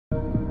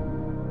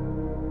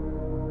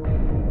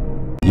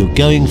You're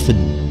going for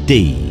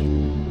D.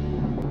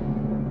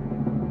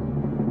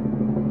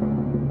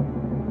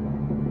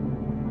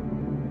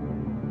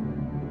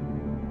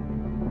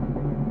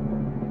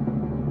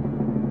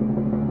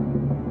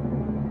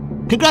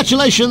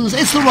 Congratulations,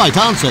 it's the right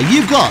answer.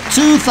 You've got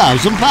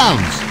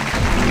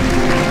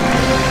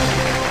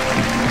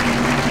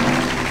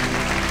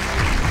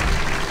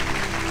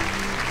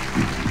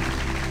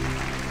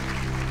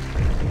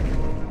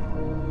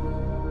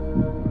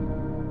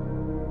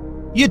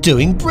You're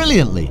doing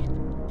brilliantly.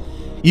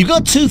 You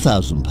got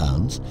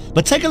 £2,000,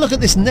 but take a look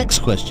at this next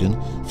question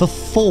for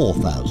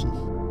 £4,000.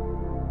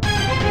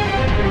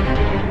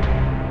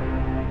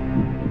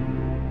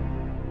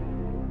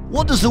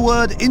 What does the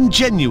word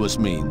ingenuous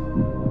mean?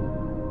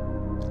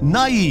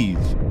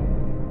 Naive,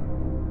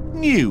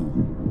 new,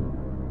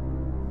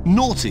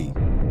 naughty,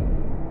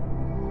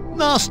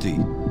 nasty.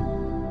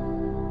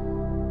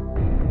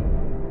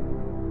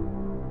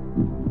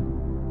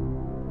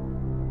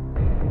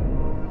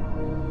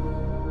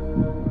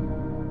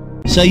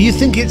 So you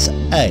think it's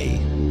A?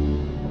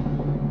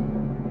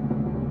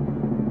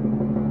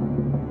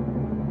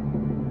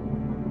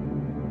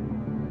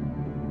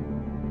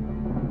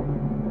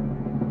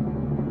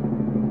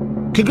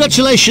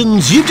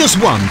 Congratulations, you've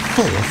just won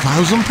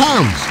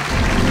 £4,000.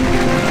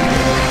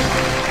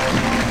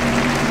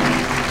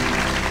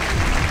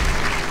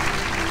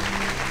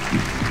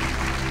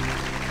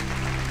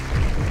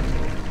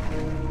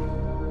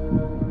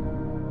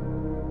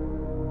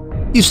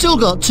 You've still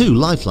got 2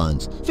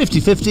 lifelines,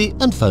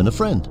 50-50 and phone a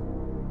friend.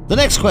 The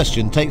next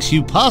question takes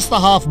you past the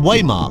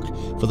halfway mark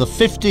for the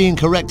 15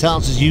 correct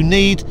answers you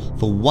need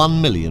for £1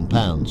 million.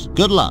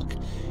 Good luck.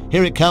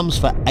 Here it comes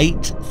for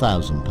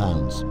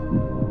 £8,000.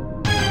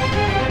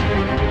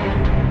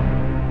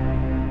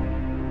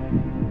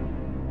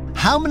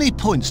 How many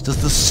points does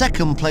the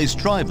second place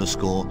driver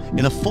score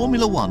in a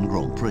Formula 1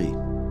 Grand Prix?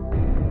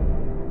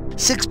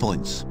 6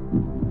 points,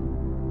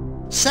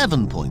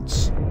 7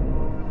 points,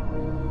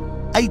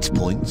 8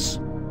 points,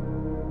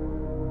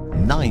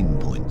 9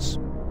 points.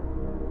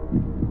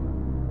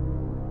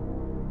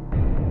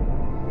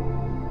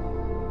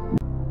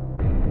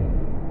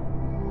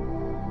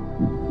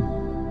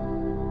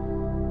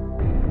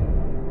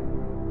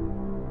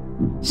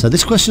 So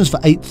this question's for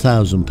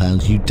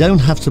 £8,000. You don't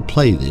have to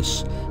play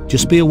this.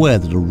 Just be aware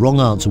that a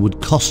wrong answer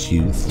would cost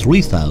you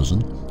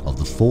 £3,000 of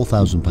the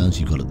 £4,000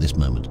 you've got at this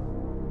moment.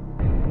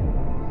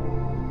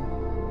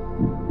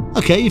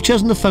 Okay, you've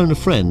chosen to phone a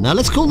friend. Now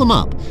let's call them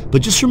up,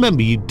 but just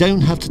remember you don't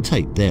have to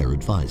take their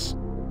advice.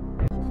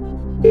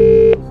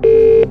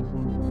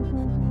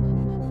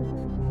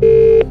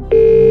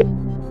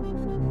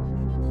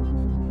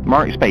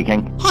 Mark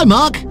speaking. Hi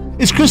Mark,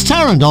 it's Chris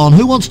Tarrant on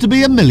Who Wants to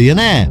Be a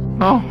Millionaire?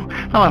 Oh,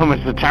 hello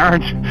Mr.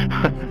 Tarrant.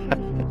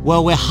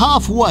 Well, we're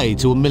halfway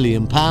to £1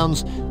 million,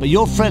 but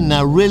your friend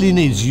now really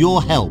needs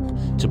your help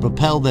to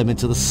propel them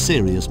into the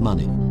serious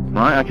money.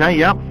 Right, okay,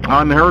 yep,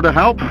 I'm here to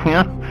help,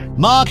 yeah.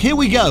 Mark, here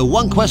we go.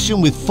 1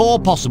 question with 4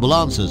 possible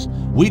answers.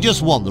 We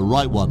just want the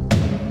right one.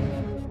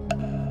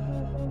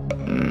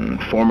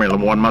 Formula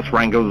 1 must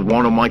rank as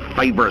one of my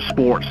favourite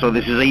sports, so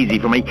this is easy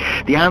for me.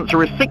 The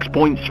answer is 6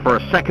 points for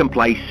a second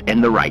place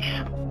in the race.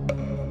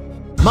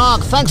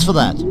 Mark, thanks for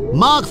that.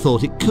 Mark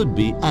thought it could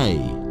be A,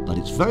 but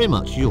it's very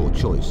much your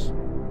choice.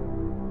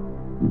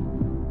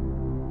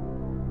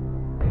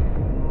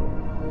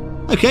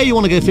 Okay, you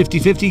want to go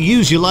 50-50?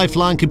 Use your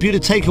lifeline. Computer,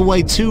 take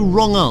away 2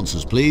 wrong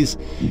answers, please,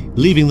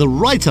 leaving the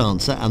right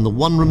answer and the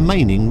 1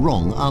 remaining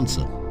wrong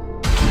answer.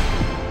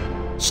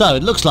 So,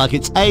 it looks like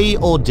it's A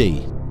or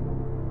D.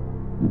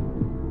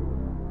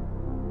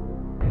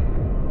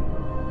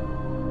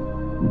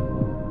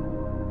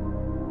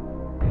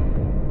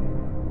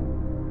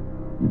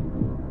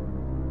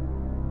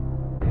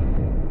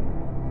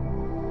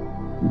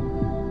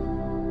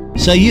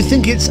 So you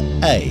think it's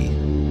A?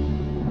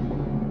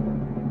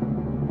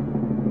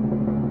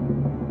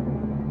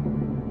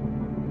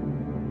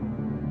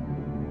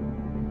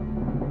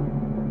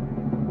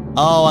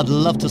 Oh, I'd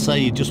love to say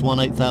you just won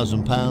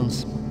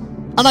 £8,000.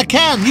 And I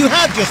can! You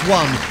have just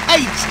won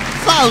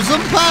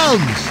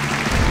 £8,000!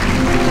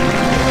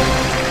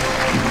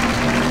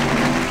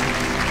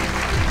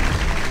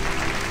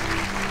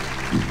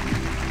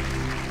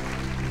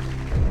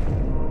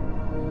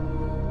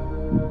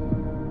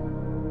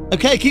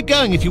 Okay, keep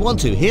going if you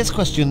want to. Here's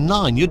question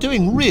 9. You're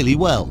doing really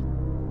well.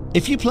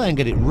 If you play and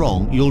get it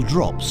wrong, you'll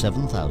drop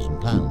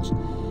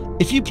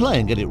 £7,000. If you play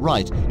and get it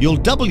right, you'll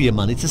double your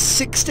money to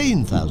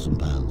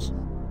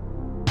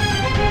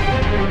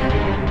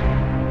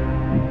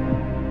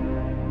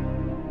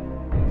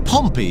 £16,000.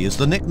 Pompey is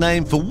the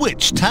nickname for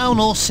which town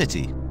or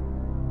city?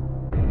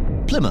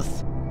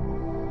 Plymouth,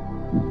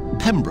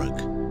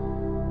 Pembroke,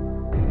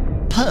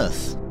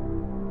 Perth,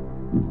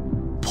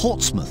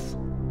 Portsmouth.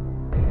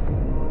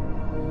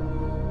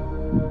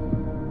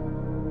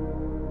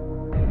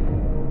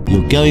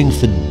 You're going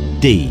for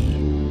D.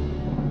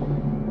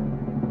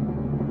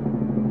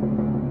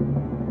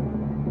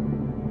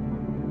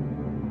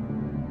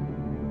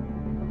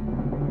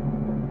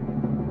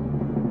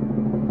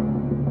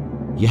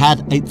 You had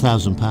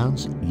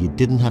 £8,000. You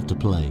didn't have to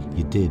play.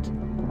 You did.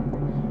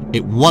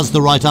 It was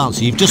the right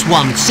answer. You've just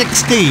won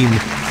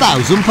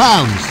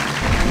 £16,000.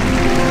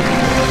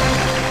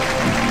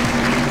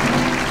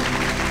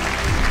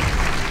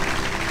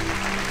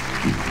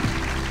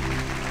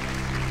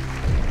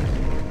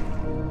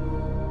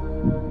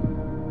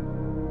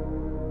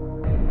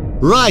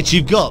 Right,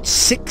 you've got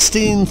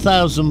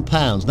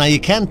 £16,000. Now you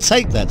can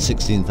take that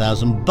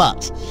 16,000,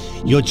 but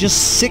you're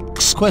just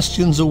 6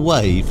 questions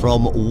away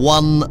from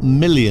 £1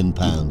 million.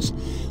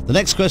 The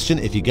next question,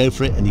 if you go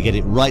for it and you get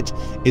it right,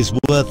 is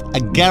worth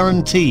a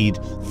guaranteed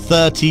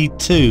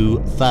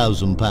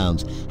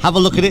 £32,000. Have a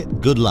look at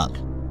it. Good luck.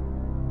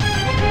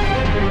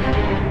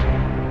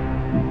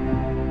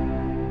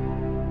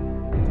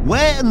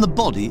 Where in the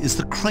body is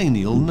the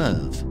cranial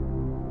nerve?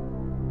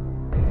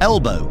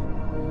 Elbow,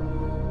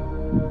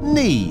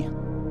 knee,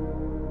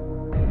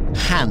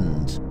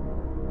 hand,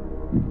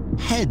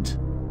 head.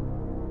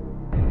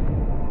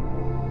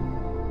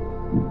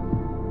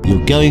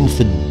 You're going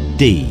for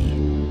D.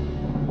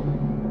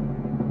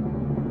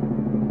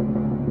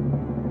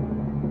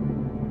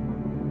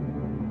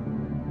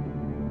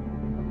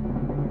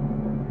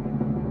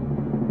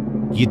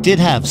 You did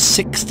have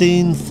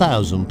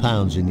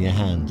 £16,000 in your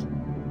hand.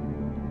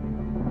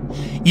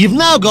 You've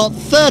now got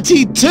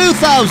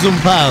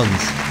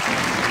 £32,000.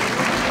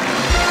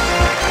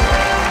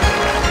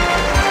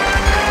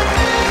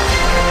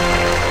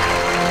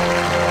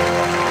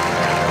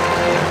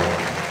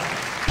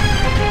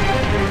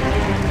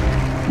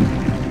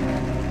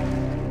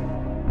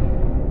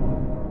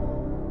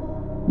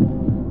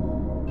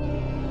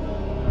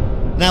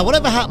 Now,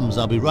 whatever happens,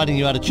 I'll be writing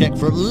you out a cheque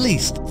for at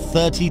least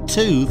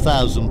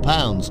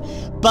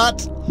 £32,000.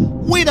 But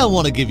we don't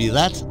want to give you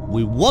that.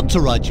 We want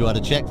to write you out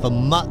a cheque for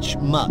much,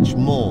 much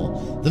more.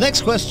 The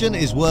next question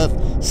is worth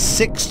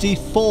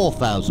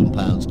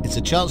 £64,000. It's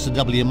a chance to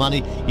double your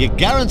money. You're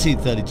guaranteed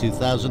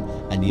 £32,000,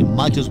 and you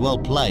might as well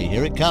play.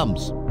 Here it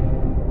comes.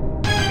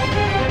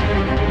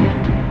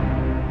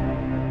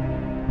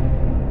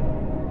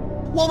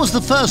 What was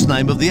the first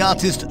name of the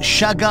artist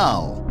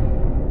Chagall?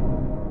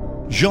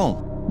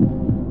 Jean,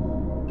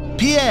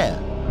 Pierre,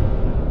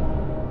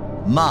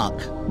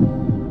 Marc,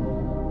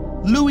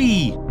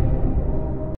 Louis,